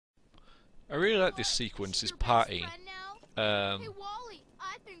I really like this sequence, this party,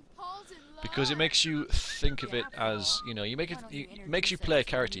 because it makes you think of it as, you know, it makes you play a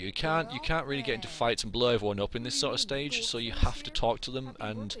character. You can't really get into fights and blow everyone up in this sort of stage, so you have to talk to them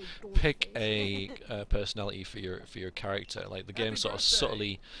and pick a personality for your character. Like the game sort of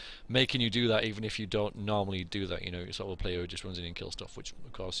subtly making you do that, even if you don't normally do that. You know, you're sort of a player who just runs in and kills stuff, which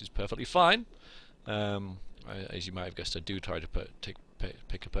of course is perfectly fine. As you might have guessed, I do try to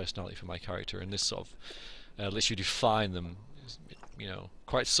pick a personality for my character, and this sort of lets you define them, you know,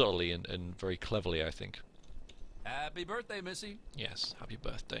 quite subtly and very cleverly, I think. Happy birthday, Missy. Yes, happy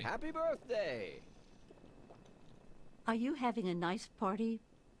birthday. Happy birthday. Are you having a nice party?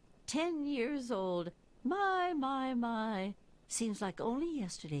 10 years old. My. Seems like only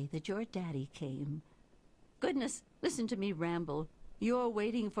yesterday that your daddy came. Goodness, listen to me ramble. You're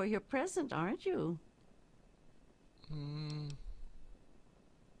waiting for your present, aren't you? I'm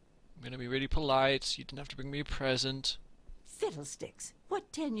gonna be really polite. You didn't have to bring me a present. Fiddlesticks.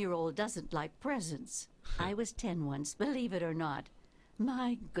 What 10-year-old doesn't like presents? I was 10 once, believe it or not.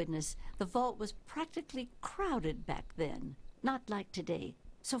 My goodness, the vault was practically crowded back then. Not like today.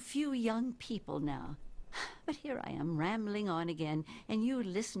 So few young people now. But here I am rambling on again, and you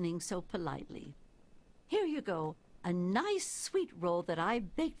listening so politely. Here you go. A nice sweet roll that I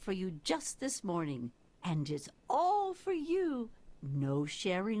baked for you just this morning. And it's all for you. No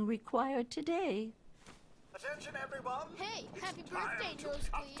sharing required today. Attention, everyone! Hey, happy birthday,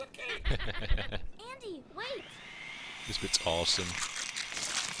 Nosebleed! Andy, wait! This bit's awesome.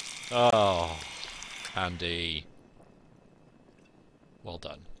 Oh, Andy. Well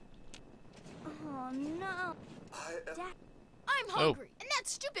done. Oh, no. I'm hungry, and that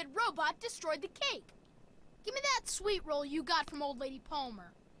stupid robot destroyed the cake. Give me that sweet roll you got from Old Lady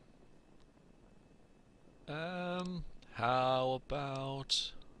Palmer. How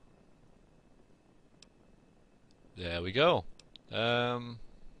about... There we go. There,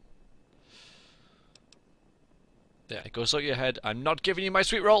 it goes out your head. I'm not giving you my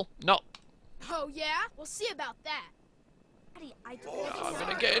sweet roll. No. Oh, yeah? We'll see about that. Daddy, I'm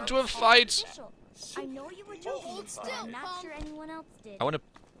gonna get into a fight. I know you were joking, but I'm not sure anyone else did. I wanna...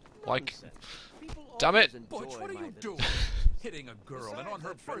 Like... Damn it! Butch, what are you doing? Hitting a girl, and on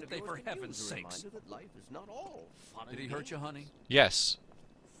her birthday, for heaven's sakes. Did he hurt you, honey? Yes.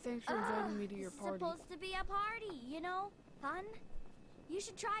 Thanks for inviting me to your party. Supposed to be a party, you know? Fun? You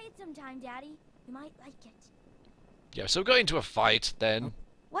should try it sometime, Daddy. You might like it. Yeah, so go into a fight, then.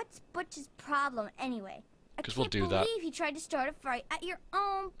 What's Butch's problem, anyway? Because we'll do I that. can't believe he tried to start a fight at your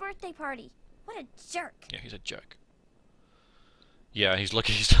own birthday party. What a jerk. Yeah, he's a jerk. Yeah, he's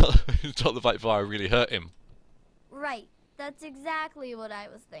lucky he's not the fight before I really hurt him. Right. That's exactly what I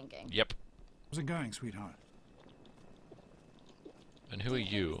was thinking. Yep. How's it going, sweetheart? And who are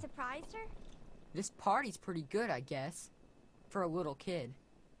you? Surprised her? This party's pretty good, I guess. For a little kid.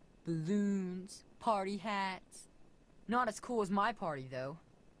 Balloons, party hats. Not as cool as my party, though.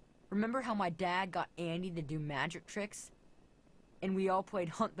 Remember how my dad got Andy to do magic tricks? And we all played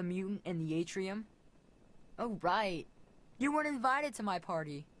Hunt the Mutant in the atrium? Oh, right. You weren't invited to my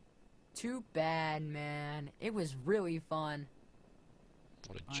party. Too bad, man. It was really fun.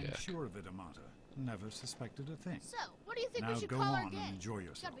 What a jerk. I'm sure of it, Amata. Never suspected a thing. So, what do you think Now we should go call our on game? and enjoy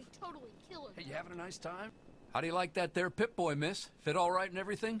yourself. Gotta be totally killer. Hey, you having a nice time? How do you like that there Pip-Boy, miss? Fit all right and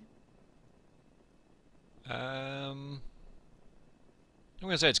everything? I'm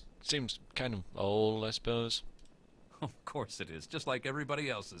gonna say it seems kind of old, I suppose. Of course it is, just like everybody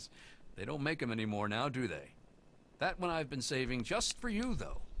else's. They don't make them anymore now, do they? That one I've been saving just for you,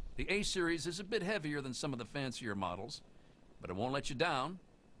 though. The A-Series is a bit heavier than some of the fancier models, but it won't let you down.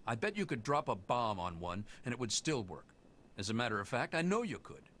 I bet you could drop a bomb on one, and it would still work. As a matter of fact, I know you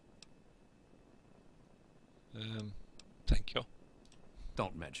could. Thank you.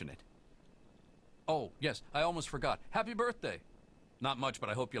 Don't mention it. Oh, yes, I almost forgot. Happy birthday. Not much, but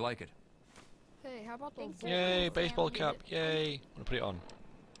I hope you like it. Hey, how about those? Yay, baseball cap. Yay. I'm gonna put it on.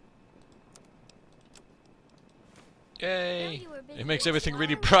 Yay. It makes everything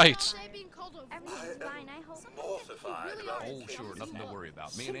really bright. Everything's fine, I hope. Oh, sure, nothing to worry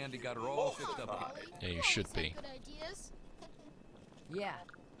about. Me and Andy got her all fixed up. Yeah, you should be. Yeah,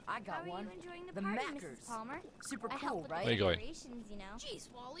 I got How are one. you enjoying the The party, Mackers. Mrs. Palmer? Super I cool, helped with right? Where you going? decorations, you know. Jeez,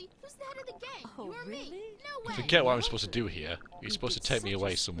 Wally, who's the head of the gang? Oh, you or me? really? No You way. forget what I'm supposed to do here. You're supposed to take me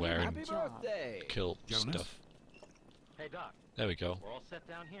away somewhere Happy and birthday. kill Jonas? stuff. Hey, Doc. There we go. We're all set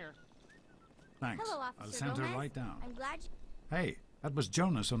down here. Thanks. Hello, I'll Officer send her Gomez. right down. I'm glad you... Hey, that was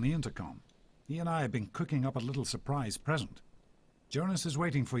Jonas on the intercom. He and I have been cooking up a little surprise present. Jonas is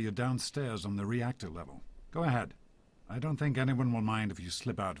waiting for you downstairs on the reactor level. Go ahead. I don't think anyone will mind if you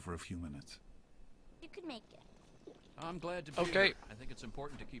slip out for a few minutes. You could make it. I'm glad to be Okay. here. I think it's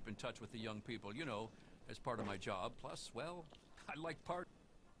important to keep in touch with the young people, you know, as part of my job. Plus, well, I like part.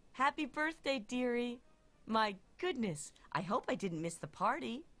 Happy birthday, dearie. My goodness, I hope I didn't miss the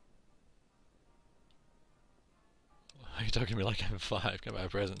party. Are you talking to me like I'm 5? Can I buy a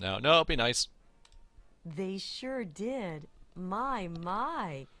present now? No, it'll be nice. They sure did.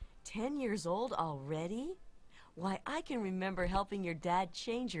 My. 10 years old already? Why, I can remember helping your dad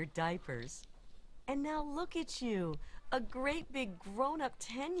change your diapers. And now look at you, a great big grown-up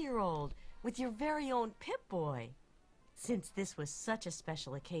 10-year-old with your very own Pip-Boy. Since this was such a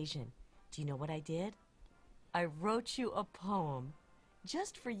special occasion, do you know what I did? I wrote you a poem,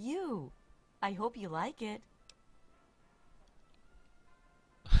 just for you. I hope you like it.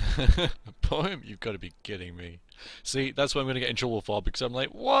 A poem? You've got to be kidding me. See, that's what I'm going to get in trouble for, because I'm like,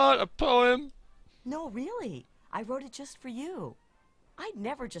 what? A poem? No, really. I wrote it just for you. I'd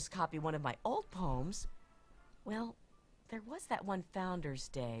never just copy one of my old poems. Well, there was that one Founder's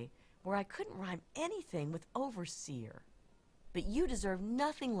Day where I couldn't rhyme anything with overseer. But you deserve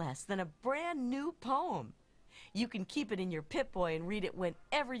nothing less than a brand new poem. You can keep it in your Pip-Boy and read it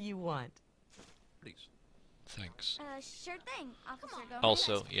whenever you want. Please. Thanks. Sure thing, Officer. Go ahead.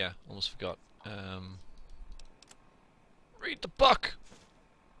 Also, yeah, almost forgot. Read the book!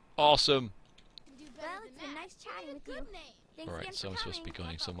 Awesome. Well, it's been nice chatting with you. Good name. Thanks again Alright, for so I'm supposed to be coming.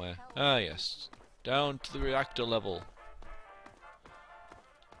 going somewhere. Ah, yes. Down to the reactor level.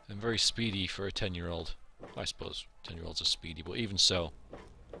 I'm very speedy for a 10-year-old. I suppose 10-year-olds are speedy, but even so.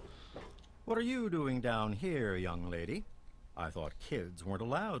 What are you doing down here, young lady? I thought kids weren't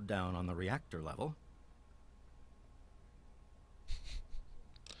allowed down on the reactor level.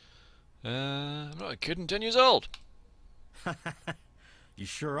 I'm not a kid, I'm 10 years old. You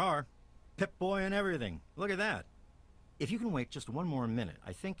sure are. Pip-Boy and everything. Look at that. If you can wait just one more minute,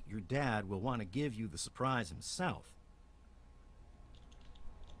 I think your dad will want to give you the surprise himself.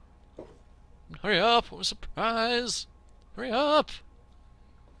 Hurry up, what a surprise! Hurry up!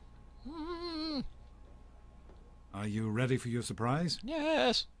 Mm, Are you ready for your surprise?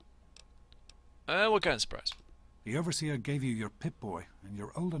 yes! What kind of surprise? The Overseer gave you your Pip-Boy, and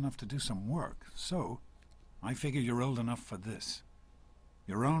you're old enough to do some work, so I figure you're old enough for this.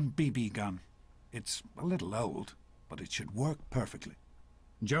 Your own BB gun. It's a little old, but it should work perfectly.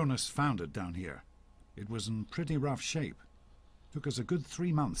 Jonas found it down here. It was in pretty rough shape. Took us a good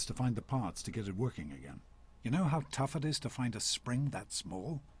 3 months to find the parts to get it working again. You know how tough it is to find a spring that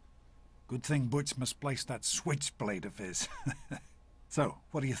small? Good thing Butch misplaced that switchblade of his. So,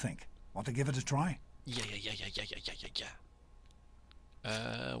 what do you think? Want to give it a try? Yeah.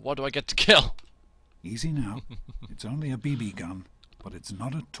 What do I get to kill? Easy now. It's only a BB gun, but it's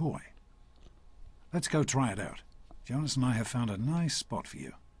not a toy. Let's go try it out. Jonas and I have found a nice spot for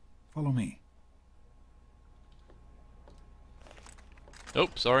you. Follow me. Oh,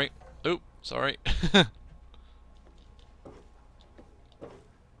 sorry. Oh, sorry.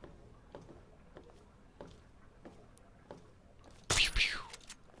 Pew, pew.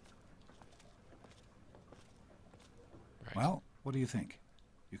 Right. Well, what do you think?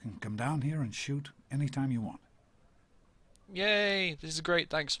 You can come down here and shoot anytime you want. Yay! This is great,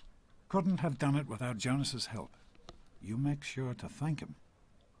 thanks. Couldn't have done it without Jonas's help. You make sure to thank him.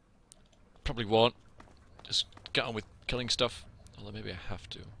 Probably won't. Just get on with killing stuff. Although maybe I have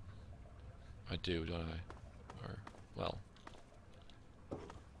to. I do, don't I? Or, well...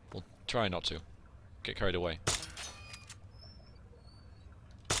 We'll try not to. Get carried away.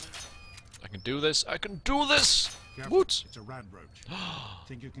 I can do this! I can do this! Careful, Woot! it's a rad roach.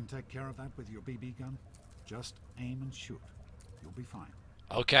 Think you can take care of that with your BB gun? Just aim and shoot. You'll be fine.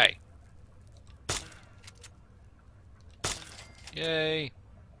 Okay. Yay!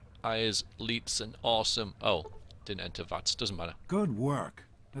 Eyes, leets, and awesome. Oh, didn't enter VATS. Doesn't matter. Good work.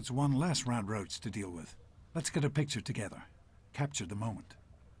 That's one less rad roach to deal with. Let's get a picture together. Capture the moment.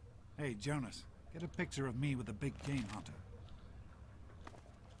 Hey, Jonas, get a picture of me with the big game hunter.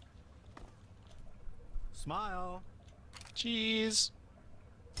 Smile. Cheese!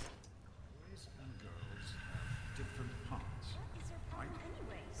 Boys and girls have different parts. What is her problem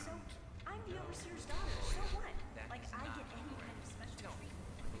anyway? So, I'm the Overseer's daughter, so what? Like, I get any kind of special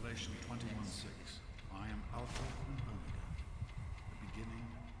treatment. Revelation 21:6. I am Alpha and Omega, the beginning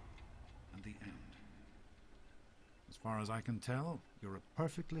and the end. As far as I can tell, you're a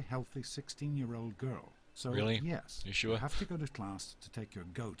perfectly healthy 16-year-old girl. So, Really? yes, You sure? have to go to class to take your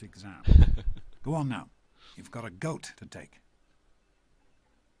GOAT exam. Go on now. You've got a GOAT to take.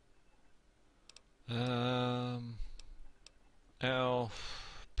 L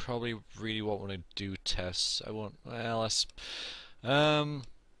probably really won't want to do tests. I won't. Well,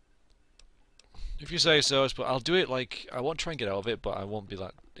 if you say so, but I'll do it. Like, I won't try and get out of it, but I won't be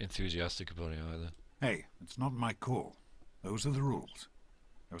that enthusiastic about it either. Hey, it's not my call. Those are the rules.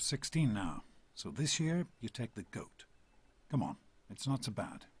 You're 16 now, so this year you take the goat. Come on, it's not so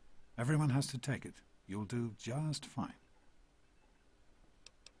bad. Everyone has to take it. You'll do just fine.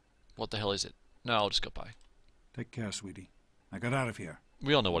 What the hell is it? No, I'll just go by. Take care, sweetie. I got out of here.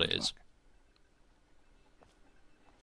 We all know what it is.